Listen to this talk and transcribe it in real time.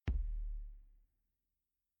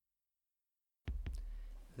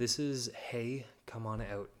This is Hey, Come On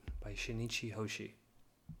Out by Shinichi Hoshi.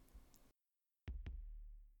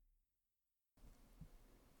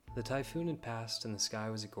 The typhoon had passed and the sky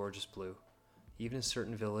was a gorgeous blue. Even a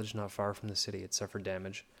certain village not far from the city had suffered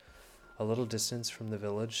damage. A little distance from the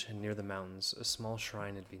village and near the mountains, a small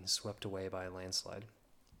shrine had been swept away by a landslide.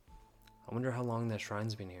 I wonder how long that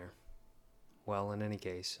shrine's been here. Well, in any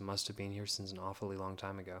case, it must have been here since an awfully long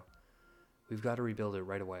time ago. We've got to rebuild it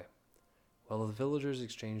right away. While the villagers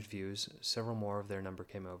exchanged views, several more of their number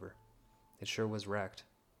came over. It sure was wrecked.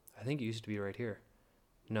 I think it used to be right here.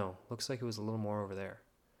 No, looks like it was a little more over there.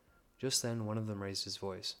 Just then, one of them raised his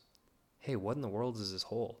voice. Hey, what in the world is this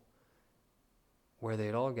hole? Where they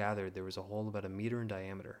had all gathered, there was a hole about a meter in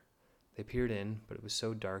diameter. They peered in, but it was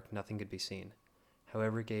so dark nothing could be seen.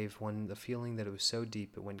 However, it gave one the feeling that it was so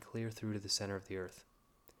deep it went clear through to the center of the earth.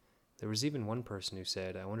 There was even one person who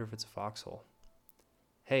said, I wonder if it's a foxhole.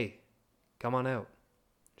 Hey, come on out,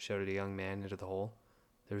 shouted a young man into the hole.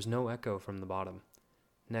 There was no echo from the bottom.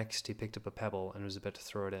 Next, he picked up a pebble and was about to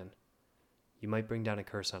throw it in. You might bring down a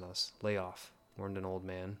curse on us. Lay off, warned an old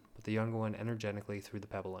man, but the younger one energetically threw the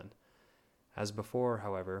pebble in. As before,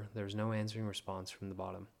 however, there was no answering response from the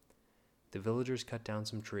bottom. The villagers cut down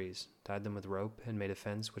some trees, tied them with rope, and made a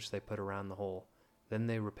fence which they put around the hole. Then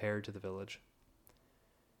they repaired to the village.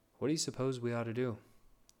 What do you suppose we ought to do?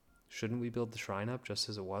 Shouldn't we build the shrine up just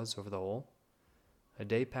as it was over the hole? A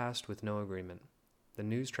day passed with no agreement. The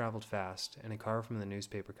news traveled fast, and a car from the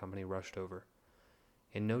newspaper company rushed over.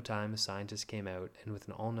 In no time, a scientist came out, and with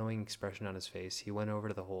an all-knowing expression on his face, he went over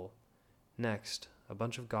to the hole. Next, a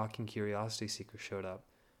bunch of gawking curiosity seekers showed up.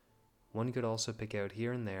 One could also pick out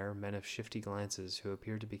here and there men of shifty glances who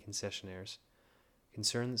appeared to be concessionaires.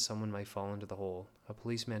 Concerned that someone might fall into the hole, a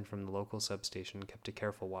policeman from the local substation kept a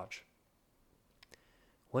careful watch.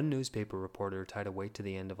 One newspaper reporter tied a weight to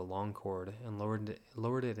the end of a long cord and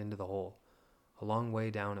lowered it into the hole. A long way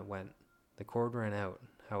down it went. The cord ran out,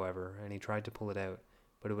 however, and he tried to pull it out,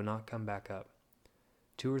 but it would not come back up.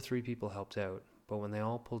 2 or 3 people helped out, but when they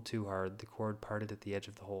all pulled too hard, the cord parted at the edge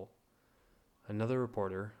of the hole. Another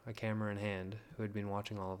reporter, a camera in hand, who had been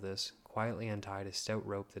watching all of this, quietly untied a stout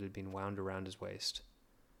rope that had been wound around his waist.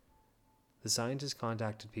 The scientist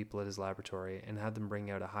contacted people at his laboratory and had them bring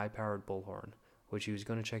out a high-powered bullhorn, which he was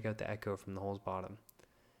going to check out the echo from the hole's bottom.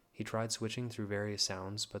 He tried switching through various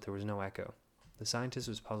sounds, but there was no echo. The scientist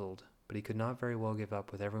was puzzled, but he could not very well give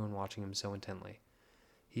up with everyone watching him so intently.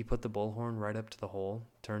 He put the bullhorn right up to the hole,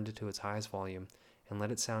 turned it to its highest volume, and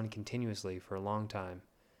let it sound continuously for a long time.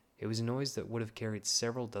 It was a noise that would have carried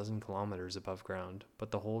several dozen kilometers above ground,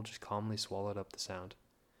 but the hole just calmly swallowed up the sound.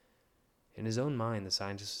 In his own mind, the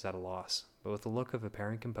scientist was at a loss, but with a look of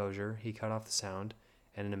apparent composure, he cut off the sound,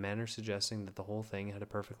 and in a manner suggesting that the whole thing had a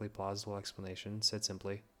perfectly plausible explanation, said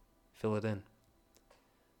simply, "Fill it in."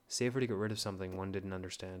 Safer to get rid of something one didn't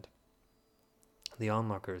understand. The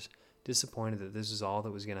onlookers, disappointed that this was all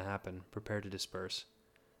that was going to happen, prepared to disperse.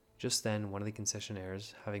 Just then, one of the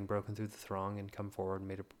concessionaires, having broken through the throng and come forward,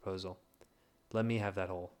 made a proposal. Let me have that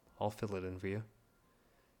hole. I'll fill it in for you.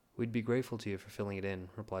 We'd be grateful to you for filling it in,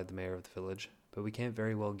 replied the mayor of the village, but we can't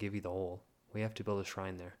very well give you the hole. We have to build a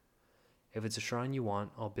shrine there. If it's a shrine you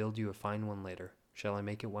want, I'll build you a fine one later. Shall I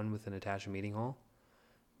make it one with an attached meeting hall?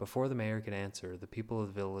 Before the mayor could answer, the people of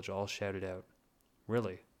the village all shouted out,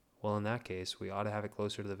 Really? Well, in that case, we ought to have it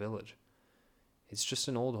closer to the village. It's just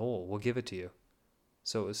an old hole. We'll give it to you.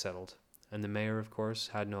 So it was settled, and the mayor, of course,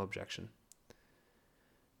 had no objection.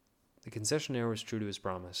 The concessionaire was true to his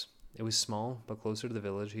promise. It was small, but closer to the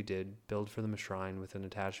village he did build for them a shrine with an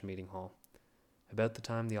attached meeting hall. About the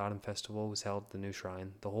time the autumn festival was held at the new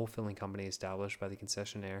shrine, the hole filling company established by the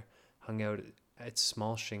concessionaire hung out its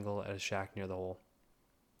small shingle at a shack near the hole.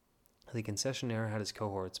 The concessionaire had his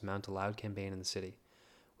cohorts mount a loud campaign in the city.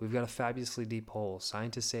 We've got a fabulously deep hole.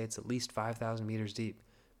 Scientists say it's at least 5,000 meters deep,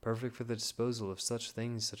 perfect for the disposal of such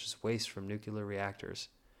things such as waste from nuclear reactors.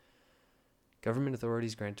 Government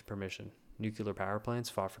authorities granted permission. Nuclear power plants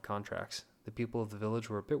fought for contracts. The people of the village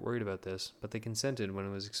were a bit worried about this, but they consented when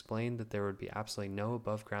it was explained that there would be absolutely no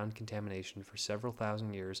above-ground contamination for several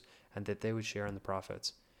thousand years and that they would share in the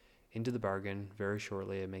profits. Into the bargain, very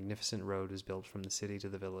shortly, a magnificent road was built from the city to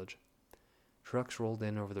the village. Trucks rolled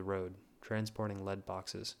in over the road, transporting lead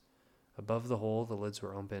boxes. Above the hole, the lids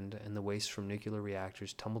were opened, and the waste from nuclear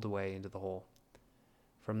reactors tumbled away into the hole.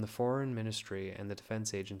 From the Foreign Ministry and the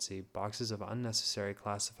Defense Agency, boxes of unnecessary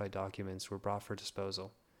classified documents were brought for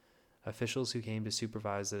disposal. Officials who came to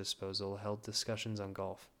supervise the disposal held discussions on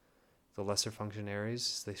golf. The lesser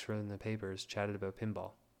functionaries, as they threw in the papers, chatted about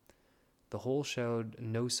pinball. The hole showed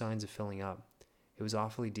no signs of filling up. It was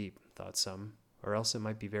awfully deep, thought some, or else it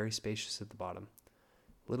might be very spacious at the bottom.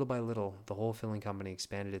 Little by little, the whole filling company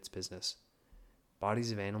expanded its business.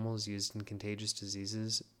 Bodies of animals used in contagious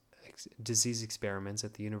disease experiments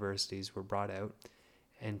at the universities were brought out,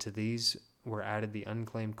 and to these were added the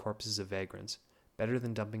unclaimed corpses of vagrants. Better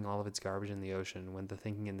than dumping all of its garbage in the ocean, went the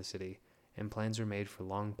thinking in the city, and plans were made for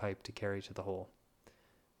Long Pipe to carry to the Hole.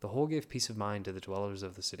 The Hole gave peace of mind to the dwellers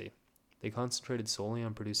of the city. They concentrated solely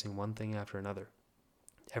on producing one thing after another.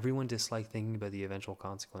 Everyone disliked thinking about the eventual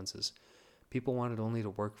consequences. People wanted only to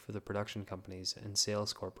work for the production companies and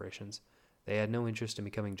sales corporations. They had no interest in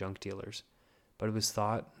becoming junk dealers. But it was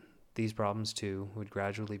thought these problems, too, would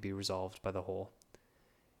gradually be resolved by the Hole.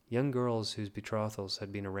 Young girls whose betrothals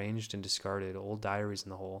had been arranged and discarded old diaries in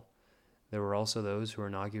the Hole. There were also those who were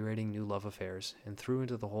inaugurating new love affairs and threw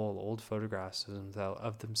into the Hole old photographs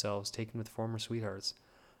of themselves taken with former sweethearts.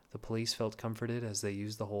 The police felt comforted as they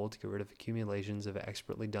used the Hole to get rid of accumulations of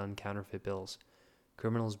expertly done counterfeit bills.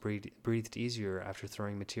 Criminals breathed easier after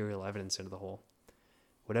throwing material evidence into the Hole.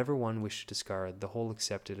 Whatever one wished to discard, the Hole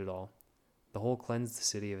accepted it all. The Hole cleansed the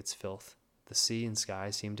city of its filth. The sea and sky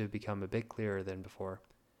seemed to have become a bit clearer than before.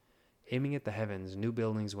 Aiming at the heavens, new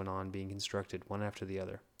buildings went on being constructed, one after the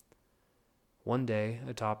other. One day,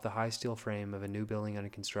 atop the high steel frame of a new building under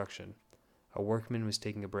construction, a workman was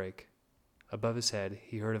taking a break. Above his head,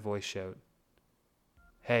 he heard a voice shout,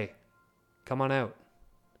 "Hey, come on out!"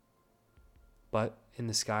 But in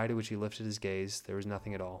the sky to which he lifted his gaze, there was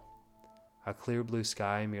nothing at all. A clear blue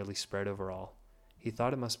sky merely spread over all. He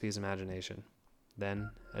thought it must be his imagination.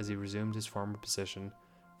 Then, as he resumed his former position,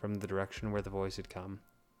 from the direction where the voice had come,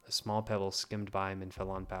 a small pebble skimmed by him and fell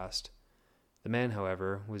on past. The man,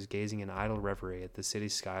 however, was gazing in idle reverie at the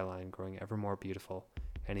city's skyline growing ever more beautiful,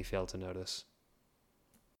 and he failed to notice.